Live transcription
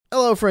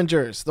Hello,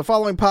 Fringers. The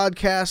following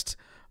podcast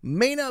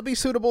may not be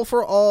suitable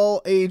for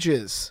all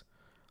ages.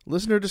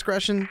 Listener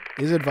discretion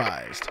is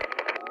advised.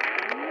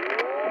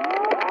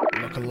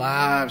 Look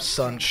alive,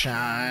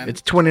 sunshine.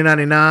 It's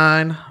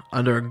 2099,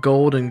 under a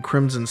gold and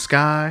crimson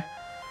sky.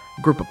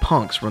 A group of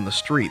punks run the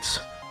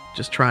streets,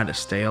 just trying to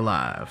stay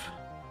alive.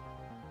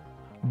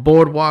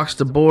 Boardwalks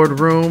to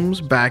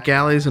boardrooms, back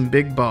alleys and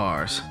big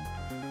bars.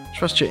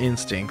 Trust your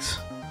instincts.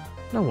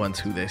 No one's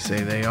who they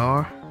say they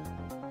are.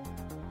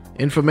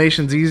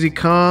 Information's easy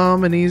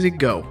come and easy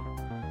go.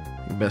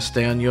 You best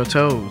stay on your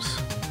toes.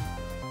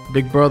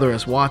 Big Brother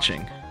is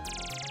watching.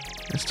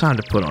 It's time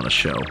to put on a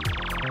show.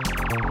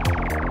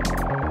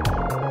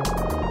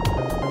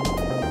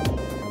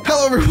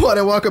 Hello everyone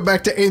and welcome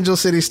back to Angel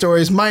City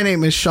Stories. My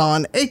name is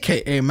Sean,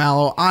 aka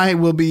Mallow. I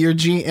will be your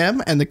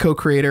GM and the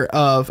co-creator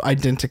of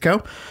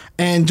Identico.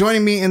 And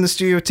joining me in the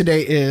studio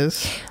today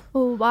is...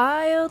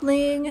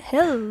 Wildling,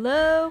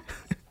 hello.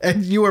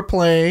 And you are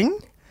playing...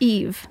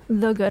 EvE,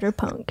 the gutter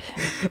punk.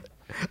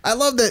 I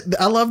love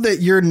that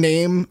your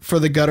name for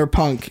the gutter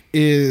punk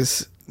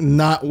is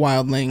not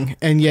Wildling,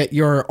 and yet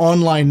your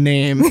online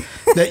name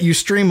that you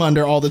stream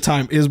under all the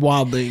time is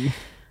Wildling.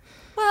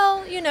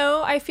 Well, you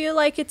know, I feel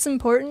like it's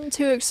important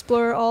to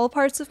explore all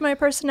parts of my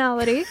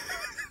personality.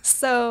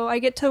 So I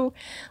get to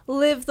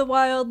live the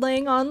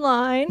Wildling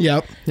online.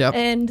 Yep.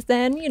 And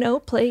then, you know,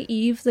 play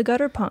EvE, the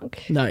gutter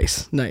punk.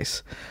 Nice.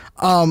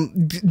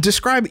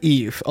 Describe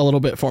EvE a little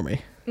bit for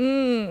me.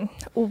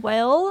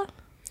 Well,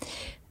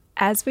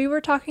 as we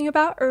were talking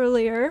about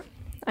earlier,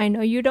 I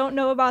know you don't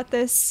know about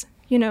this,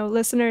 you know,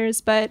 listeners,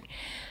 but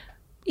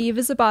EvE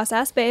is a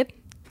boss-ass babe.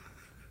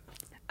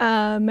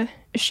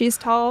 She's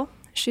tall,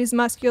 she's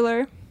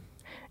muscular.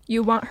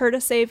 You want her to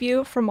save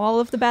you from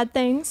all of the bad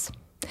things,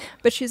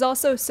 but she's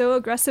also so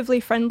aggressively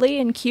friendly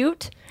and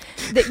cute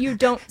that you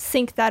don't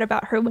think that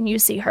about her when you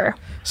see her.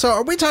 So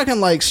are we talking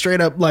like straight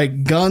up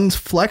like guns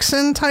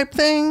flexing type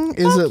thing?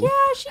 Yeah,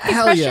 she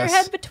can crush your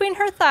head between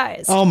her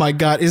thighs. Oh my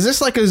god, is this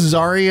like a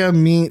Zarya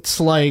meets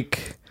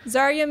like...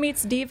 Zarya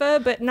meets Diva,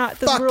 but not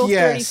the Rule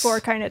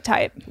 34 kind of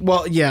type.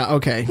 Well, yeah,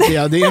 okay.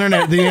 Yeah, the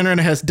internet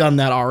has done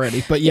that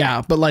already, but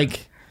yeah, I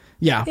like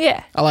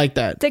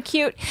that. The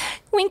cute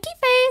winky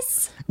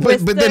face.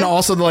 But then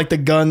also the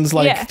guns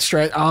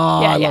stretch.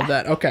 Oh, I love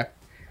that. Okay.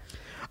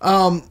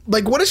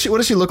 What does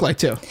she look like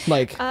too?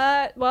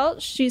 Well,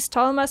 she's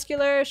tall and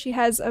muscular. She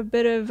has a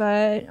bit of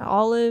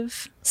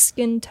olive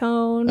skin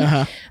tone.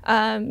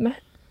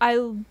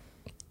 I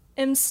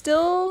am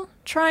still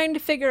trying to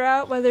figure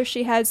out whether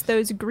she has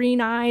those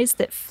green eyes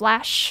that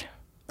flash.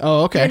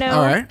 Oh, okay. You know,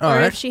 all right. Or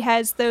if she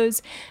has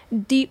those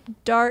deep,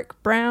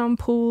 dark brown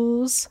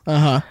pools.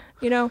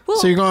 You know,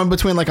 so you're going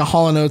between like a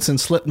Hall & Oates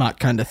and Slipknot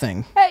kind of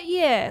thing.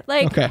 Yeah,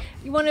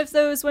 one of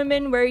those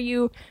women where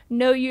you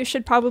know you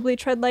should probably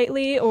tread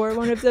lightly, or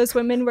one of those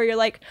women where you're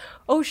like,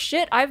 oh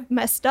shit, I've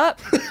messed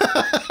up.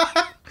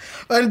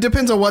 It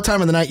depends on what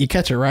time of the night you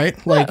catch her,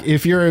 right? Like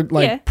if you're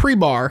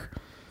pre-bar,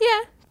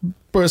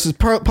 versus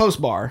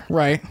post-bar,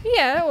 right?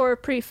 Yeah, or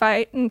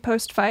pre-fight and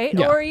post-fight,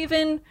 or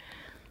even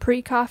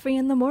pre-coffee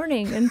in the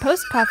morning and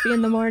post-coffee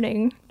in the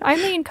morning. I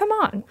mean, come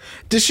on.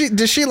 Does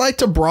she like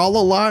to brawl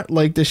a lot?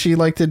 Like, does she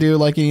like to do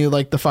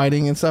the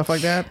fighting and stuff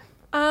like that?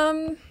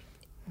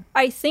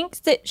 I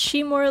think that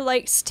she more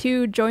likes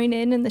to join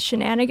in the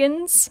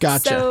shenanigans.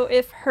 Gotcha. So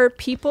if her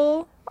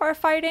people are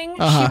fighting,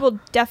 she will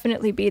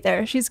definitely be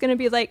there. She's gonna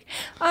be like,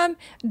 I'm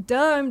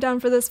down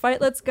for this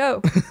fight, let's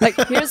go. Like,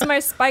 here's my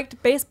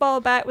spiked baseball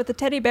bat with a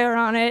teddy bear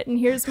on it, and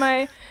here's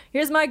my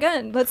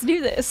gun, let's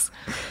do this.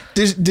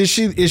 Is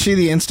she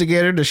the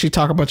instigator? Does she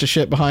talk a bunch of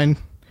shit behind?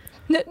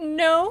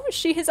 No,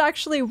 she has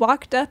actually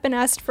walked up and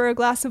asked for a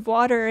glass of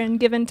water and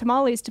given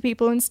tamales to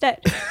people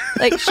instead.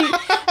 Like, she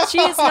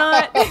is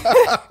not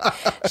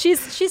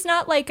she's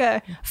not like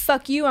a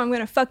fuck you, I'm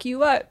gonna fuck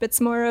you up.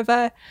 It's more of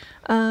a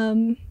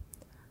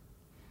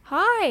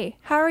hi,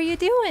 how are you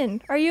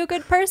doing? Are you a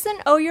good person?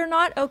 Oh, you're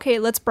not? Okay,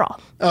 let's brawl.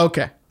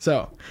 Okay,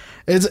 so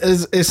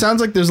it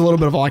sounds like there's a little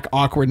bit of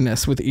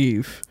awkwardness with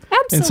EvE.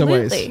 Absolutely. In some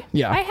ways.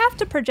 Yeah. I have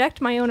to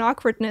project my own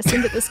awkwardness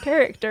into this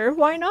character.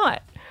 Why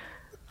not?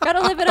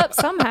 Gotta live it up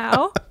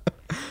somehow.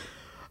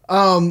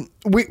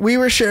 We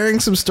were sharing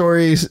some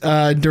stories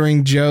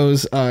during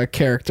Joe's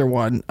character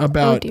one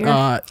about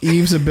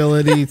EvE's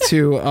ability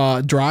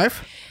to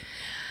drive.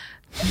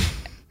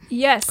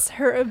 Yes,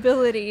 her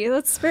ability.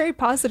 That's very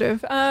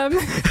positive.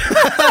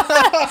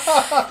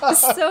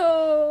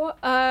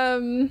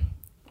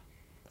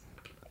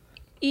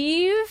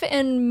 EvE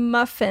and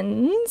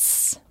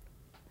Muffins.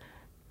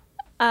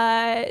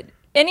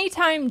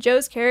 Anytime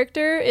Joe's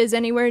character is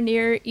anywhere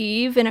near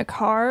EvE in a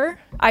car,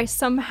 I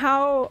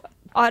somehow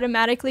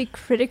automatically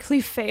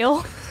critically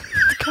fail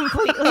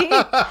completely.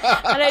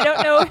 And I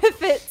don't know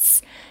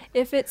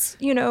if it's,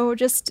 you know,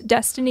 just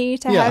destiny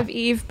to have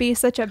EvE be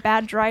such a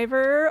bad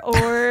driver,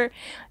 or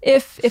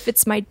if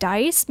it's my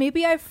dice.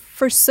 Maybe I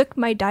forsook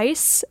my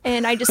dice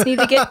and I just need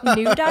to get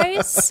new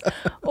dice,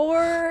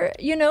 or,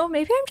 you know,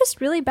 maybe I'm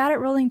just really bad at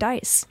rolling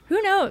dice.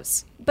 Who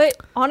knows? But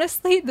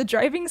honestly, the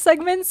driving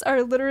segments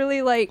are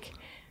literally like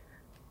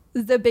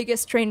the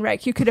biggest train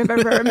wreck you could have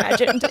ever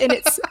imagined. And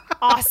it's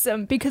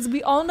awesome because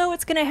we all know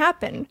it's going to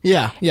happen.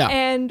 Yeah.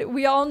 And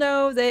we all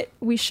know that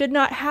we should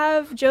not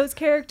have Joe's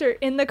character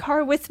in the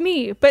car with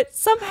me, but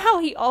somehow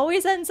he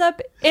always ends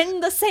up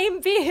in the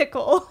same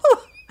vehicle.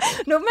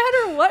 No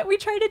matter what we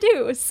try to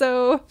do.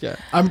 So yeah,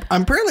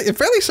 I'm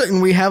fairly certain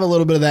we have a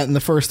little bit of that in the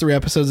first 3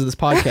 episodes of this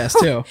podcast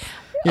too.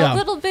 Yeah. A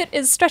little bit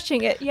is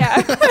stretching it.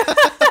 Yeah.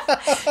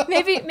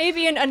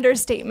 maybe an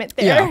understatement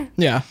there.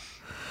 Yeah.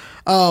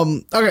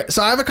 Okay,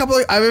 so I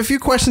have a few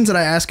questions that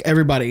I ask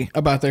everybody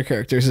about their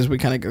characters as we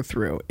kind of go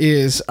through.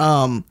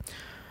 And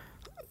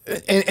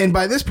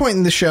by this point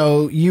in the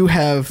show, you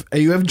have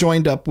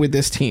joined up with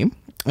this team,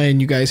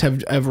 and you guys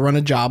have run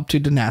a job to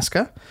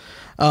Danaska.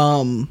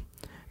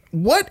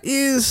 What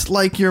is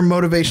like your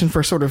motivation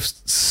for sort of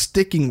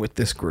sticking with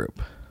this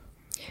group?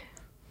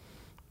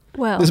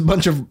 Well, there's a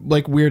bunch of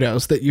like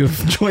weirdos that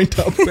you've joined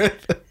up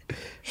with.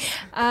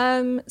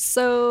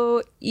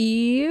 So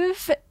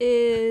Eve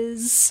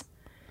is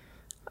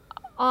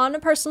on a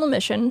personal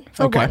mission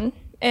for one,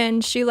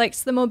 and she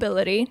likes the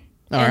mobility.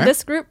 And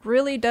this group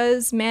really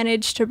does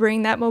manage to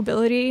bring that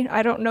mobility.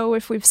 I don't know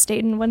if we've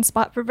stayed in one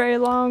spot for very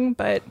long,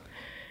 but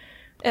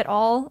at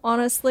all,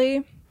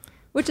 honestly,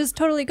 which is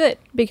totally good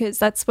because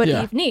that's what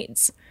Eve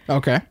needs.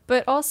 Okay.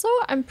 But also,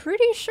 I'm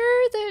pretty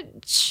sure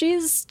that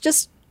she's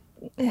just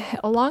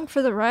along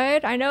for the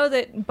ride. I know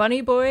that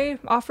Bunny Boy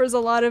offers a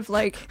lot of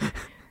like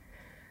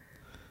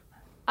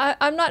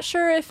I'm not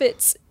sure if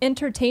it's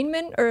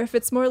entertainment or if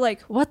it's more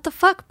like, what the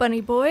fuck,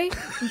 Bunny Boy?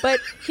 But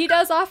he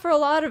does offer a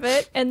lot of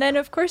it. And then,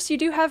 of course, you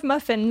do have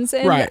muffins.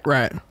 And right.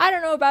 I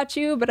don't know about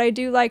you, but I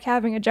do like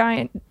having a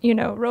giant,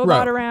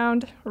 robot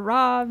around.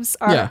 Rovs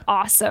are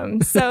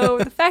awesome. So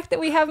the fact that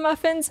we have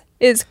muffins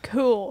is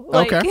cool.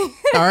 Like, okay.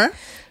 All right.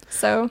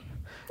 So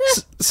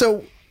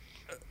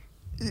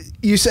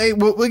you say,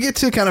 we'll get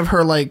to kind of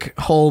her like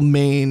whole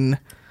main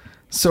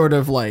sort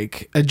of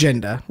like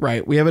agenda,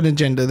 right? We have an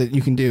agenda that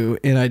you can do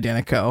in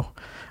Identico.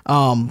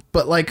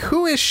 But like,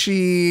 who is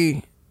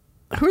she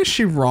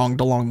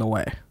wronged along the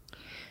way?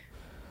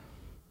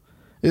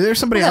 Is there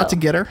somebody out to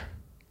get her?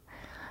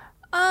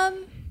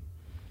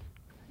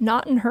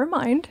 Not in her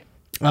mind.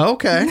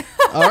 Okay.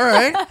 All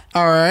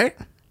right.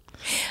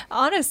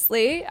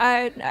 Honestly,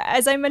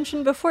 as I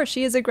mentioned before,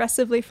 she is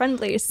aggressively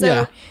friendly.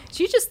 So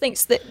she just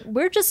thinks that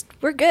we're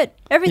good.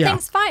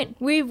 Everything's fine.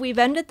 We've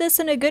ended this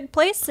in a good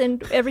place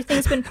and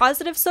everything's been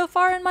positive so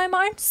far in my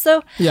mind.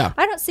 So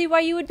I don't see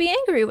why you would be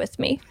angry with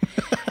me.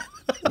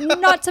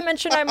 Not to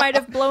mention I might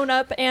have blown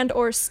up and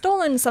or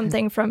stolen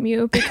something from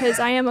you because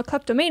I am a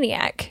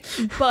kleptomaniac.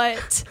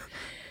 But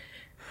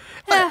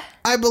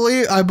I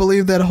believe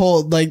that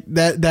whole like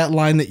that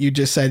line that you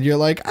just said. You're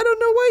like, I don't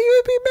know why you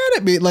would be mad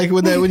at me. Like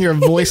when your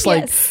voice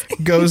like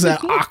goes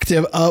that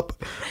octave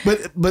up,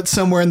 but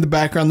somewhere in the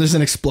background there's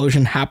an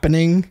explosion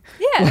happening.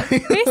 Yeah,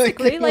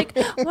 basically like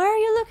why are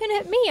you looking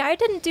at me? I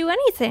didn't do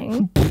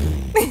anything.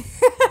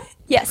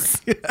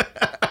 Yes.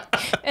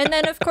 And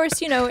then of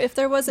course, if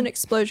there was an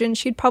explosion,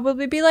 she'd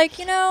probably be like,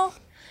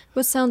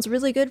 what sounds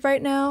really good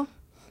right now?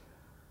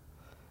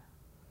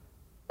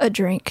 A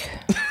drink.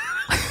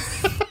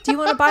 Do you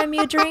want to buy me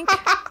a drink?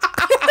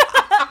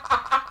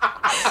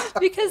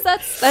 Because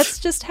that's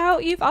just how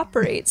Eve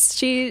operates.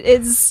 She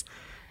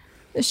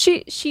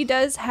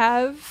does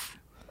have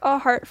a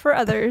heart for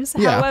others.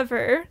 Yeah.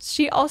 However,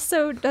 she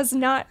also does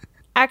not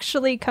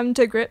actually come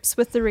to grips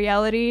with the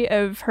reality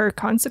of her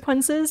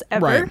consequences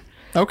ever. Right.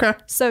 Okay.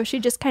 So she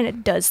just kind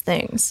of does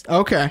things.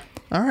 Okay.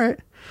 All right.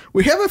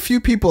 We have a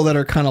few people that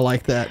are kind of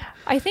like that.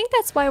 I think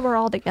that's why we're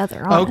all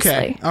together, honestly.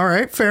 Okay. All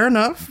right. Fair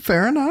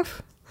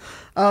enough.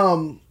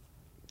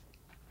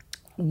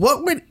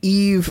 What would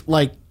Eve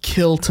like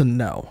kill to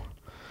know?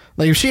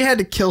 Like if she had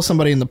to kill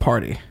somebody in the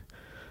party,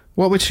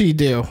 what would she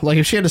do? Like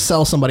if she had to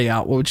sell somebody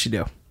out, what would she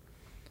do?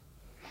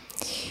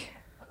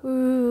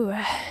 Ooh,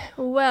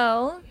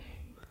 well,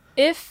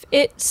 if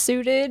it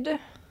suited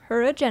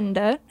her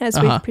agenda, as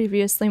we've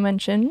previously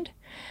mentioned,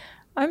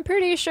 I'm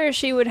pretty sure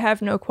she would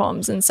have no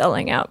qualms in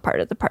selling out part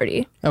of the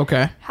party.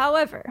 Okay.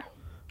 However,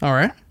 all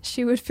right,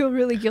 she would feel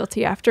really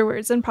guilty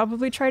afterwards and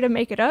probably try to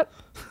make it up.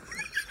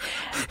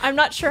 I'm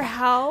not sure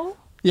how.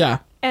 Yeah.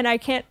 And I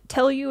can't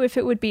tell you if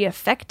it would be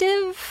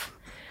effective,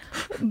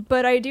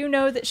 but I do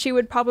know that she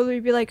would probably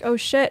be like, "Oh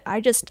shit,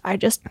 I just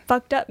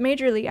fucked up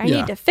majorly. I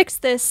need to fix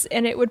this."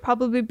 And it would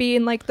probably be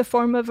in like the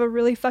form of a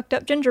really fucked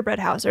up gingerbread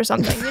house or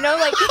something, like,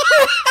 like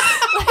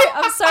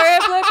I'm sorry I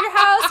blew up your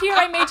house. Here,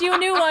 I made you a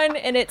new one,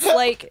 and it's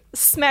like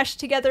smashed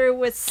together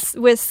with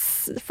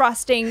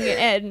frosting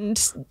and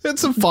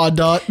it's a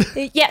fondant.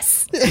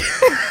 Yes.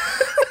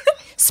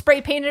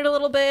 Spray painted a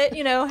little bit,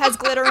 has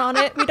glitter on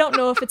it. We don't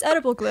know if it's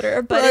edible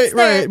glitter, but it's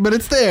there. Right, but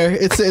it's there.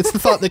 It's the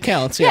thought that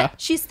counts. Yeah.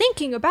 She's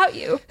thinking about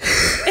you,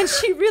 and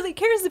she really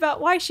cares about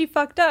why she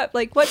fucked up,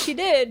 like what she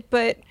did.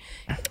 But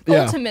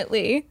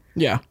ultimately,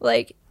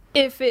 like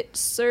if it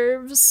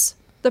serves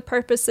the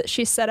purpose that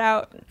she set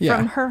out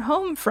from her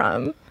home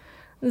from,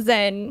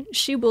 then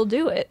she will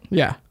do it.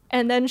 Yeah,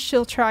 and then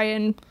she'll try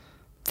and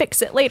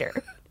fix it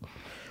later.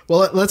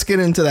 Well, let's get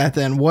into that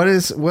then. What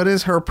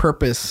is her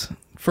purpose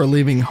for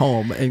leaving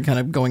home and kind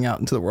of going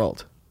out into the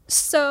world?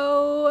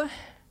 So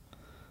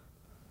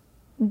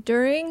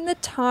during the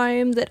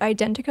time that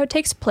Identico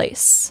takes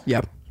place,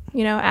 Yep.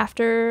 you know,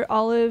 after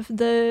all of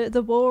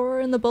the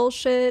war and the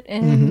bullshit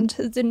and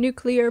the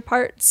nuclear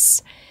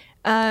parts,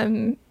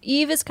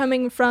 EvE is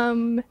coming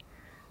from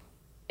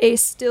a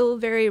still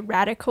very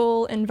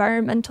radical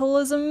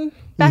environmentalism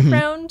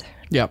background.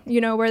 Yep.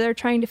 You know, where they're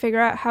trying to figure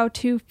out how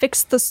to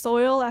fix the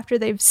soil after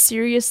they've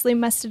seriously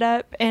messed it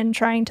up and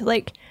trying to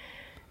like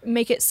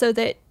make it so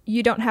that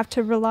you don't have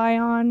to rely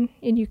on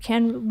and you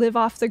can live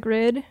off the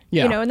grid.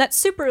 Yeah. You know, and that's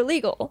super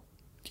illegal.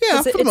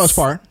 Yeah, for the most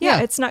part.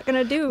 Yeah, it's not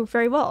going to do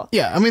very well.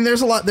 Yeah, I mean,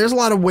 there's a lot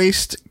of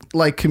waste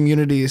like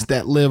communities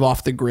that live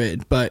off the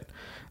grid, but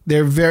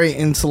they're very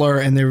insular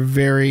and they're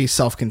very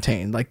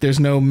self-contained. Like, there's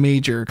no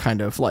major kind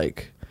of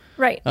like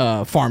right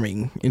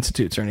farming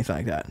institutes or anything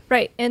like that.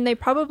 Right, and they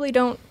probably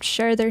don't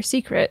share their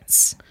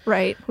secrets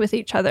right with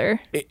each other.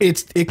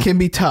 It can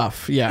be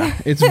tough. Yeah,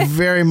 it's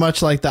very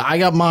much like the "I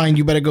got mine,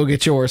 you better go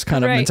get yours"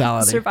 kind of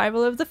mentality.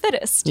 Survival of the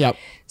fittest. Yep.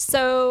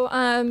 So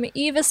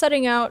EvE is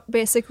setting out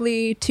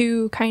basically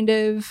to kind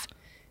of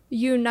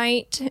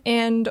unite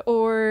and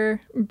or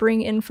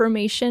bring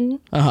information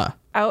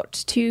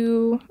out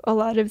to a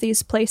lot of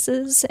these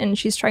places, and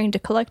she's trying to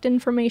collect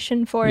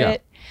information for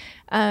it.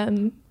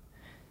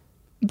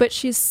 But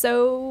she's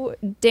so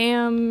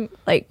damn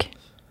like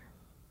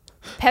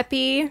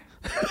peppy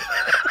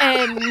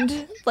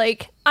and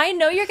like, I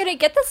know you're gonna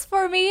get this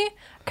for me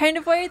kind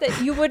of way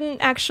that you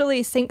wouldn't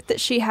actually think that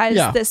she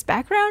has this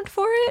background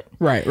for it.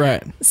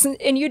 Right. So,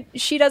 and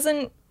she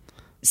doesn't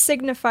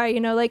signify, you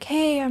know, like,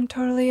 hey, I'm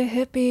totally a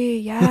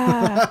hippie,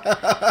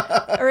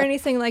 yeah, or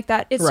anything like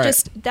that. It's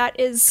just that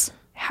is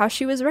how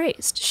she was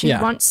raised. She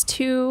wants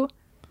to,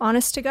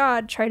 honest to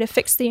God, try to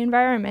fix the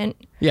environment.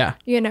 Yeah,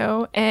 you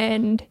know,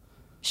 and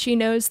she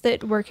knows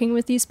that working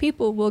with these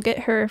people will get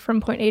her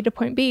from point A to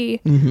point B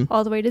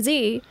all the way to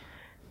Z,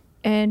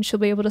 and she'll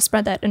be able to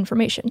spread that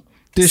information.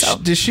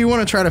 Does she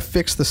want to try to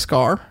fix the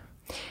scar?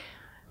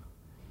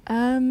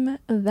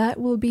 That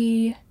will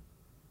be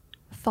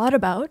thought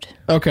about.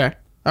 Okay.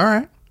 All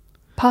right.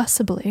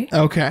 Possibly.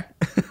 Okay.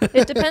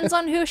 It depends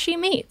on who she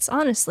meets,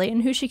 honestly,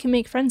 and who she can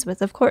make friends with,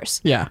 of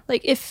course. Yeah.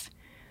 Like, if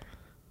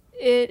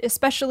it,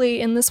 especially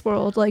in this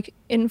world, like,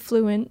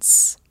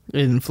 influence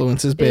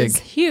is big. Is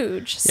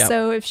huge. Yep.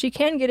 So if she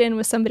can get in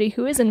with somebody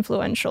who is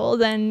influential,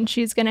 then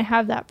she's going to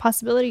have that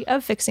possibility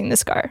of fixing the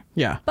scar.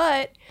 Yeah.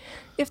 But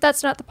if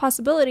that's not the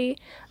possibility,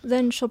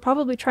 then she'll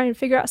probably try and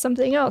figure out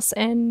something else,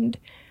 and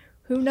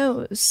who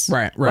knows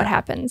what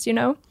happens, you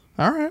know?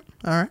 All right.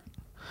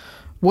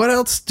 What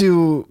else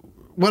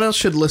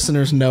should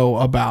listeners know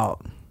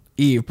about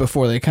EvE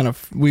before we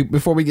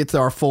get to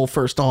our full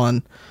first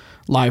on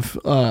live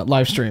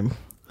stream?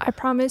 I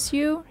promise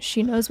you,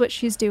 she knows what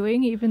she's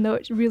doing, even though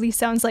it really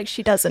sounds like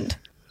she doesn't.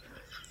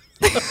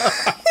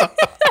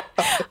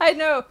 I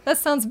know, that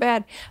sounds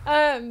bad.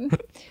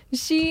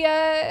 She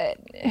has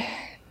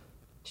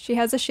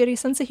a shitty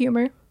sense of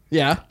humor.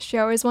 Yeah. She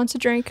always wants a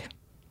drink.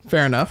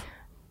 Fair enough.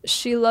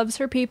 She loves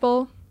her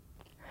people.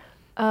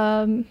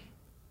 I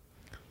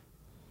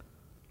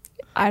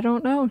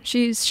don't know.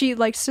 She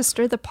likes to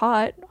stir the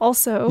pot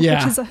also.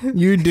 Yeah, which is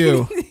you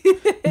do.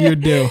 You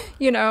do.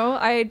 You know,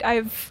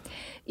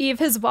 EvE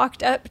has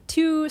walked up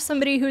to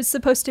somebody who's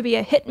supposed to be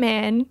a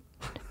hitman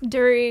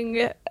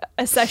during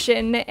a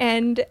session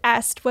and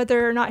asked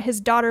whether or not his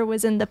daughter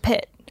was in the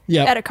pit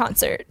at a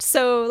concert.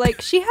 So,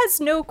 like, she has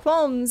no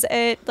qualms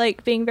at,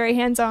 like, being very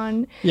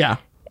hands-on. Yeah.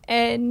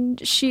 And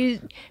she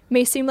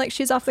may seem like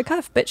she's off the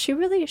cuff, but she's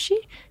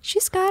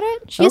got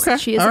it. She is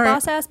a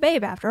boss-ass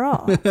babe, after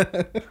all.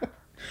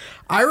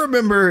 I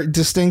remember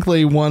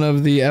distinctly one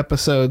of the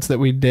episodes that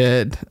we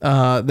did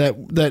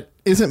that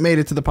isn't made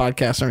it to the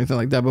podcast or anything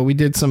like that, but we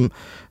did some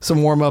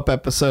warm-up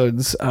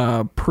episodes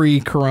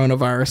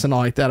pre-coronavirus and all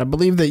like that. I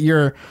believe that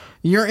your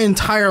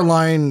entire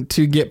line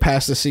to get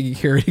past the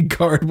security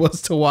guard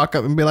was to walk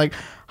up and be like,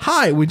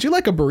 "Hi, would you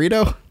like a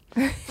burrito?"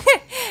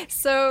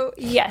 So,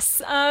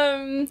 yes.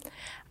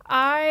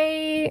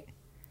 I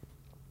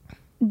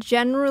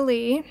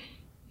generally,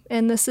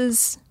 and this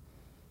is,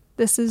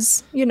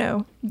 you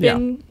know,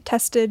 been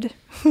tested.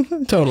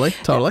 Totally.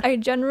 I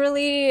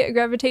generally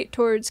gravitate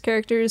towards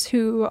characters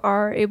who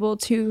are able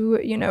to,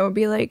 you know,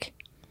 be like,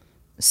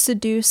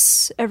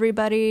 seduce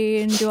everybody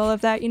and do all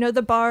of that. You know,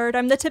 the bard.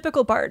 I'm the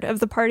typical bard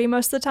of the party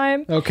most of the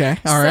time. Okay.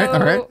 All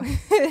right.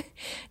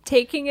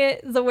 Taking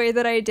it the way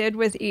that I did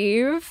with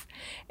EvE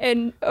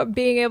and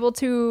being able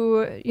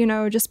to, you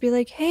know, just be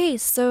like, hey,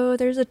 so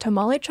there's a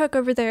tamale truck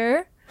over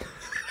there.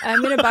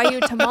 I'm going to buy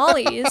you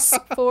tamales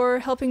for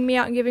helping me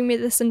out and giving me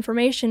this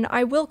information.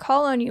 I will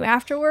call on you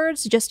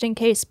afterwards just in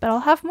case, but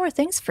I'll have more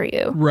things for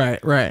you. Right.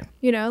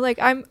 You know, like,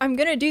 I'm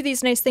going to do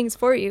these nice things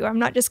for you. I'm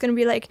not just going to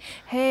be like,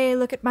 hey,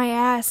 look at my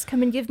ass.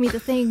 Come and give me the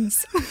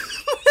things.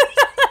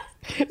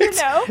 You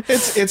know?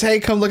 It's, hey,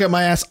 come look at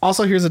my ass.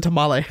 Also, here's a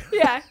tamale.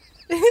 Yeah.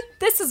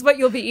 This is what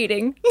you'll be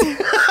eating.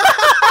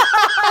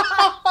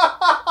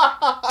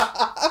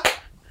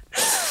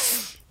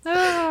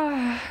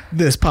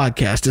 This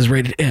podcast is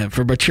rated M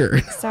for mature.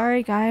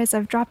 Sorry, guys.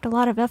 I've dropped a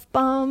lot of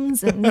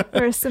F-bombs and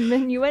there's some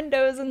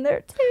innuendos in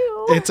there,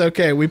 too. It's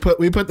okay. We put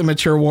the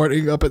mature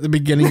warning up at the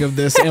beginning of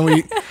this,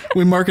 and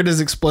we mark it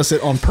as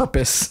explicit on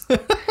purpose.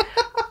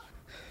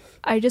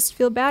 I just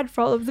feel bad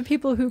for all of the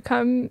people who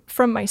come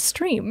from my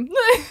stream.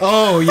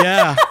 Oh,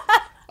 yeah.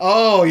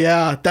 Oh,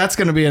 yeah. That's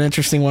going to be an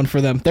interesting one for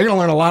them. They're going to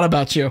learn a lot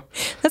about you.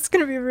 That's going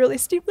to be a really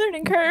steep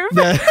learning curve.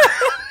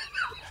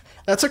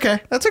 That's okay.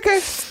 That's okay.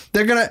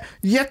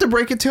 You have to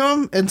break it to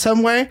them in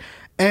some way.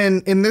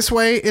 And in this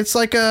way, it's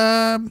like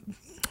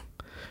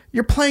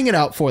you're playing it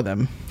out for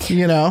them,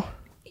 you know?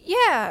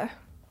 Yeah.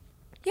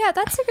 Yeah,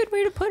 that's a good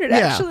way to put it,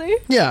 actually.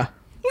 Yeah.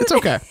 It's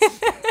okay.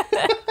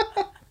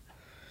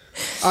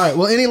 All right.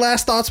 Well, any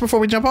last thoughts before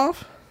we jump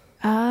off?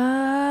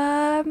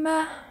 I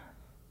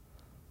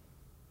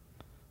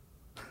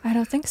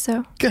don't think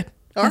so. Good.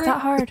 I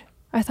thought hard.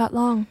 I thought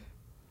long.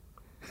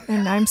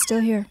 And I'm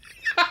still here.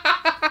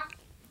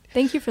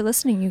 Thank you for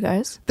listening, you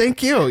guys.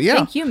 Thank you. Yeah.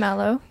 Thank you,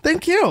 Mallow.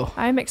 Thank you.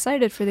 I'm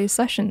excited for these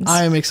sessions.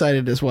 I am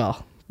excited as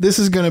well. This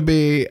is going to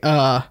be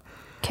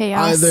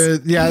chaos.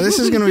 This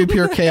is going to be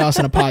pure chaos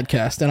in a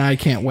podcast, and I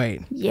can't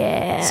wait.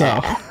 Yeah.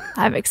 So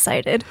I'm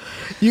excited.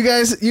 You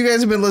guys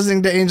have been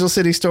listening to Angel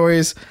City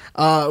Stories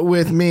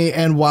with me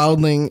and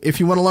Wildling. If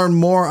you want to learn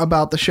more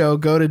about the show,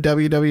 go to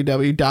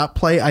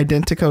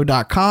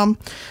www.playidentico.com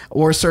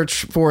or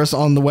search for us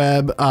on the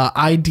web,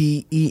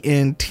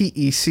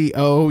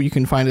 IDENTECO. You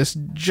can find us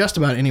just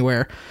about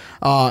anywhere,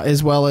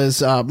 as well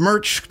as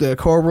merch, the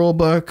core rule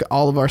book,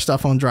 all of our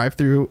stuff on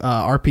Drive-Thru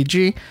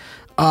RPG.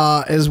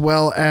 As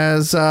well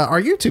as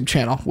our YouTube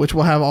channel, which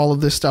will have all of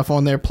this stuff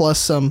on there, plus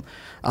some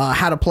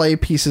how to play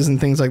pieces and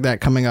things like that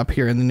coming up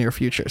here in the near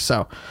future.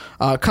 So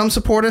come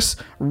support us,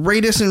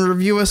 rate us and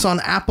review us on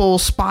Apple,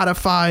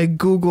 Spotify,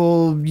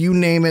 Google, you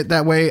name it.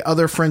 That way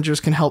other fringers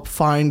can help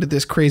find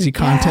this crazy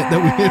content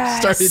that we have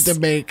started to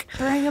make.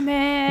 Bring them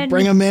in.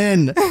 Bring them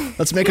in.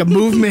 Let's make a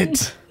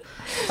movement.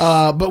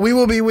 But we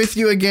will be with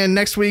you again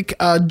next week.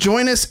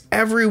 Join us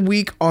every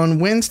week on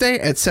Wednesday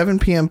at 7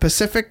 p.m.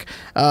 Pacific.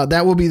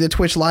 That will be the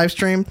Twitch live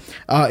stream.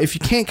 If you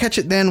can't catch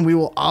it then, we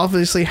will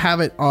obviously have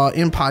it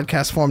in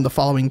podcast form the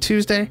following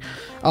Tuesday.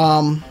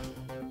 And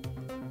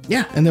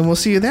then we'll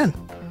see you then.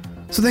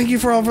 So thank you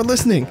for all for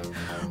listening.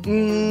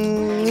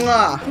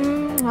 Mwah.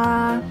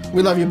 Mwah.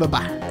 We love you.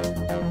 Bye-bye.